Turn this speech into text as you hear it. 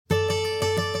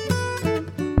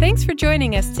Thanks for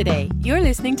joining us today. You're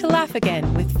listening to Laugh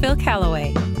Again with Phil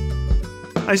Callaway.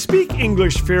 I speak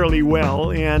English fairly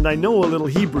well, and I know a little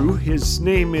Hebrew. His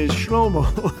name is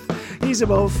Shlomo. He's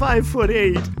about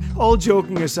 5'8". All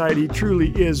joking aside, he truly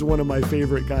is one of my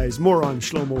favorite guys. More on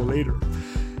Shlomo later.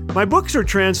 My books are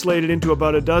translated into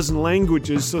about a dozen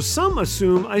languages, so some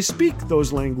assume I speak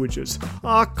those languages.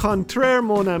 Au contraire,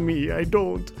 mon ami, I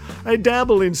don't. I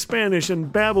dabble in Spanish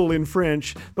and babble in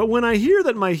French, but when I hear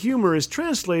that my humor is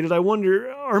translated, I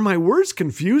wonder, are my words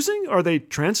confusing? Are they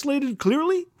translated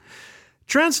clearly?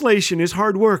 Translation is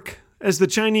hard work. As the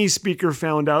Chinese speaker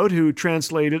found out who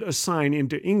translated a sign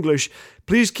into English,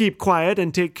 please keep quiet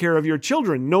and take care of your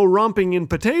children. No romping in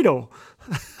potato.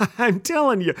 I'm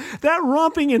telling you, that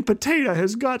romping in potato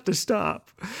has got to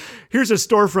stop. Here's a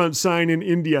storefront sign in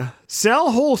India.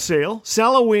 Sell wholesale,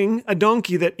 sell a wing, a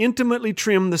donkey that intimately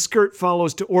trimmed the skirt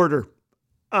follows to order.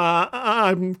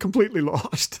 I'm completely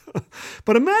lost.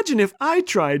 But imagine if I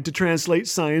tried to translate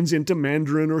signs into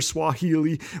Mandarin or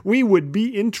Swahili. We would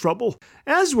be in trouble,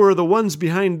 as were the ones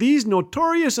behind these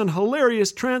notorious and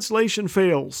hilarious translation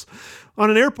fails. On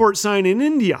an airport sign in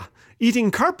India,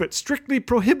 eating carpet strictly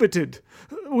prohibited.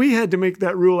 We had to make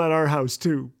that rule at our house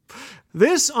too.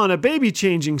 This on a baby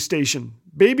changing station.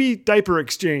 Baby diaper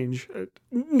exchange.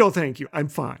 No thank you, I'm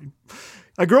fine.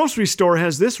 A grocery store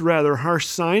has this rather harsh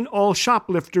sign, all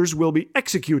shoplifters will be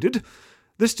executed.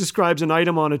 This describes an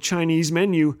item on a Chinese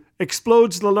menu,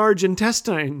 explodes the large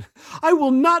intestine. I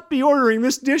will not be ordering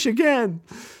this dish again.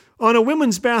 On a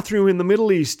women's bathroom in the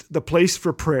Middle East, the place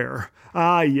for prayer.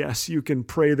 Ah yes, you can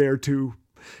pray there too.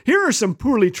 Here are some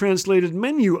poorly translated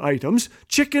menu items.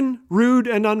 Chicken, rude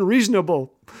and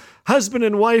unreasonable. Husband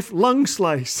and wife, lung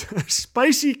slice.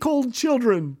 Spicy cold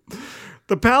children.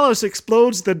 The palace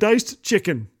explodes the diced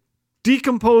chicken.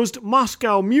 Decomposed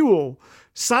Moscow mule.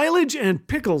 Silage and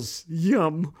pickles.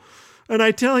 Yum. An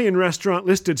Italian restaurant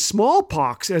listed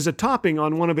smallpox as a topping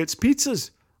on one of its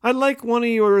pizzas. I'd like one of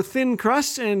your thin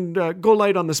crusts and go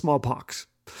light on the smallpox.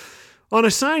 On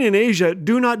a sign in Asia,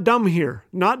 do not dumb here.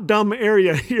 Not dumb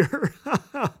area here.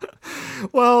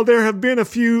 Well, there have been a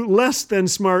few less than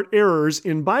smart errors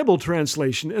in Bible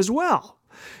translation as well.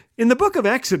 In the book of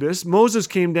Exodus, Moses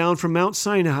came down from Mount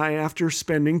Sinai after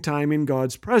spending time in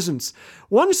God's presence.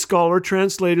 One scholar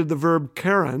translated the verb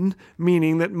karen,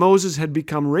 meaning that Moses had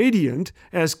become radiant,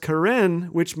 as karen,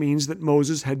 which means that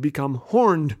Moses had become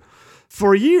horned.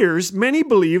 For years, many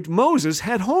believed Moses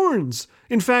had horns.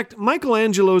 In fact,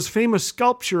 Michelangelo's famous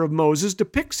sculpture of Moses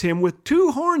depicts him with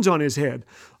 2 horns on his head,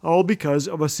 all because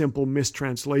of a simple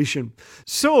mistranslation.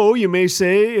 So, you may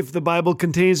say, if the Bible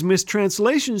contains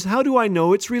mistranslations, how do I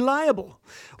know it's reliable?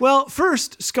 Well,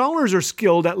 first, scholars are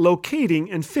skilled at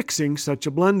locating and fixing such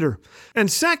a blunder.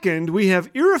 And second, we have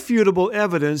irrefutable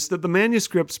evidence that the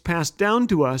manuscripts passed down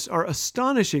to us are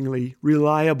astonishingly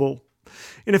reliable.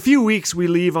 In a few weeks, we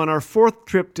leave on our 4th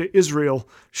trip to Israel.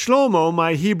 Shlomo,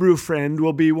 my Hebrew friend,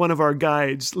 will be one of our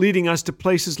guides, leading us to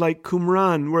places like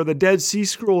Qumran, where the Dead Sea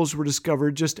Scrolls were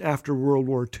discovered just after World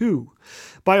War II.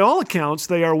 By all accounts,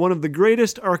 they are one of the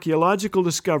greatest archaeological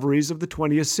discoveries of the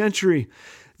 20th century.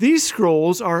 These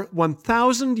scrolls are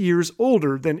 1,000 years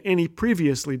older than any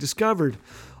previously discovered.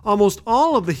 Almost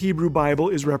all of the Hebrew Bible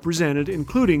is represented,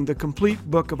 including the complete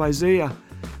book of Isaiah.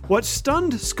 What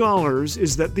stunned scholars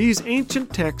is that these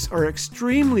ancient texts are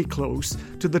extremely close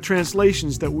to the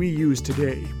translations that we use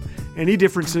today. Any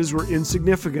differences were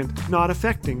insignificant, not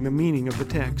affecting the meaning of the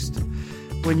text.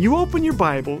 When you open your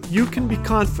Bible, you can be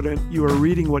confident you are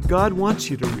reading what God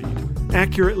wants you to read,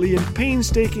 accurately and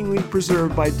painstakingly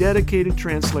preserved by dedicated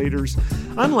translators,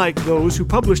 unlike those who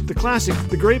published the classic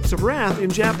The Grapes of Wrath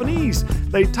in Japanese.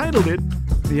 They titled it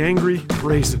The Angry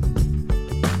Raisin.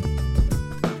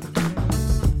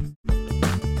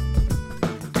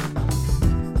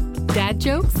 Dad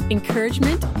jokes,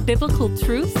 encouragement, biblical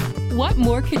truth. What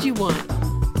more could you want?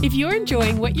 If you're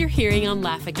enjoying what you're hearing on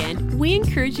Laugh Again, we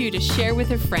encourage you to share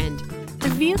with a friend. The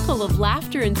vehicle of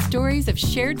laughter and stories of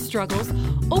shared struggles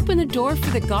open the door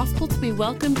for the gospel to be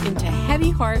welcomed into heavy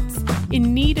hearts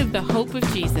in need of the hope of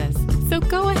Jesus. So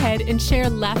go ahead and share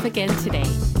Laugh Again today.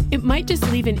 It might just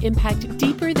leave an impact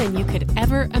deeper than you could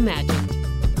ever imagine.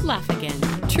 Laugh Again.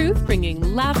 Truth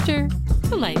bringing laughter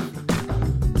to life.